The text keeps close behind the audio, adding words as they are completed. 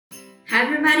Hi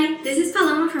everybody, this is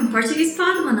Paloma from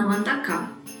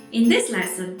PortuguesePod101.com. In this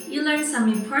lesson, you learn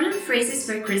some important phrases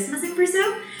for Christmas in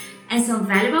Brazil and some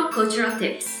valuable cultural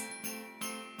tips.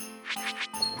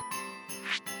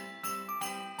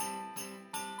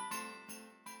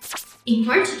 In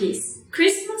Portuguese,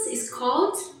 Christmas is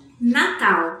called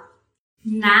Natal.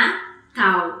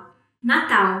 Natal.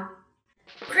 Natal.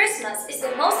 Christmas is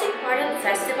the most important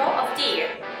festival of the year.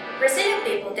 Brazilian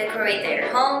people decorate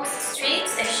their homes,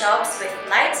 streets, and shops with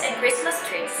lights and Christmas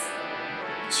trees.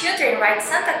 Children write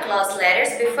Santa Claus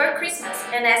letters before Christmas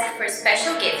and ask for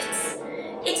special gifts.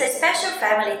 It's a special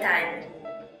family time.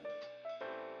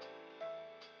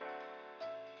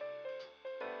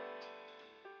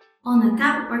 On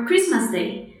Natal or Christmas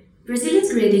Day,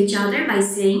 Brazilians greet each other by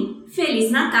saying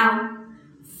Feliz Natal.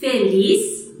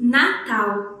 Feliz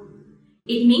Natal.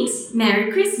 It means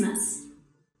Merry Christmas.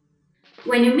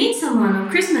 When you meet someone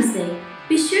on Christmas Day,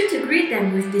 be sure to greet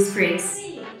them with this phrase.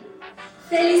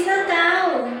 Feliz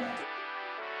Natal!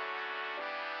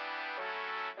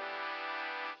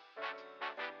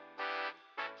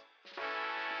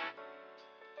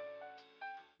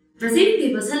 Brazilian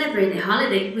people celebrate the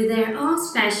holiday with their own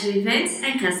special events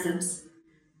and customs.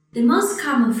 The most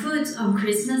common food on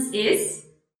Christmas is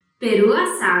peru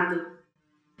assado.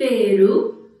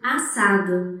 Peru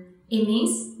assado. It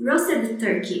means roasted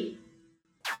turkey.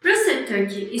 Roasted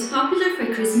turkey is popular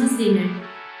for Christmas dinner.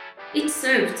 It's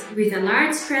served with a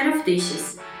large spread of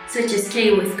dishes, such as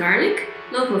kale with garlic,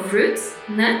 local fruits,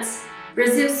 nuts,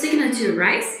 Brazil's signature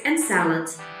rice, and salad.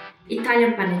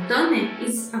 Italian panettone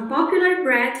is a popular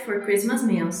bread for Christmas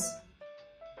meals.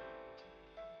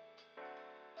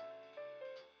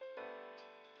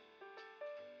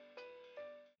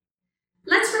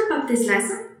 Let's wrap up this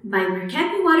lesson by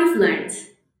recapping what you've learned.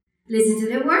 Listen to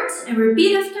the words and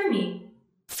repeat after me.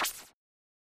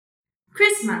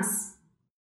 Christmas,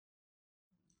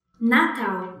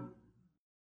 Natal,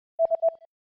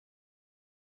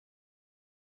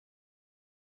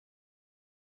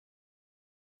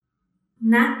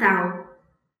 Natal,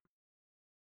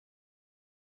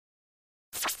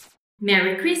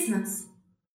 Merry Christmas,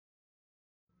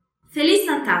 Feliz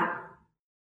Natal,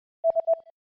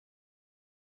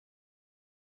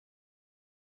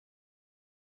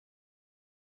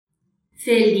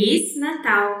 Feliz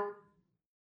Natal.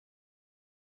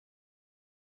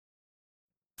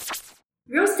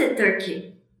 Roasted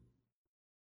turkey,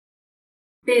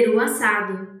 peru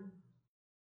assado,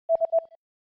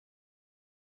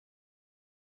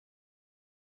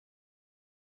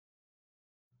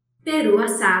 peru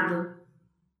assado.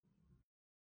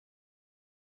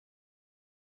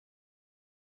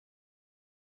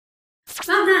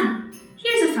 Well done!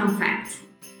 Here's a fun fact.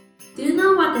 Do you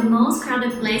know what the most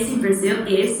crowded place in Brazil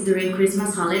is during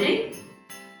Christmas holiday?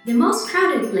 The most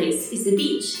crowded place is the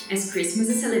beach, as Christmas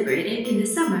is celebrated in the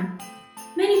summer.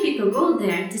 Many people go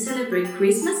there to celebrate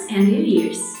Christmas and New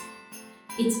Year's.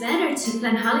 It's better to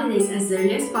plan holidays as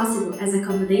early as possible as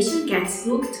accommodation gets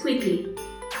booked quickly.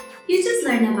 You just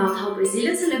learned about how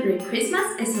Brazilians celebrate Christmas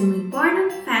and some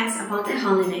important facts about the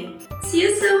holiday. See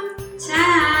you soon!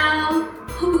 Ciao!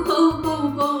 Ho ho ho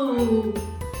ho!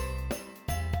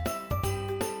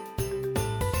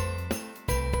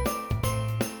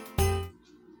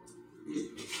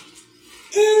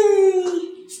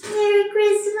 Merry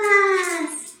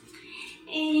Christmas!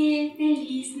 E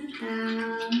Feliz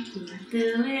Natal!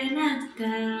 Natal é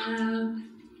Natal!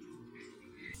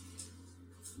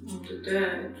 Oh,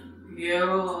 Dad.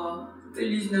 Yeah.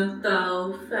 Feliz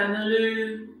Natal,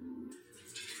 family.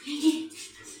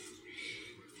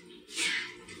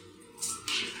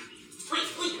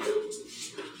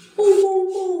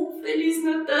 Oh, Feliz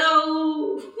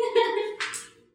Natal!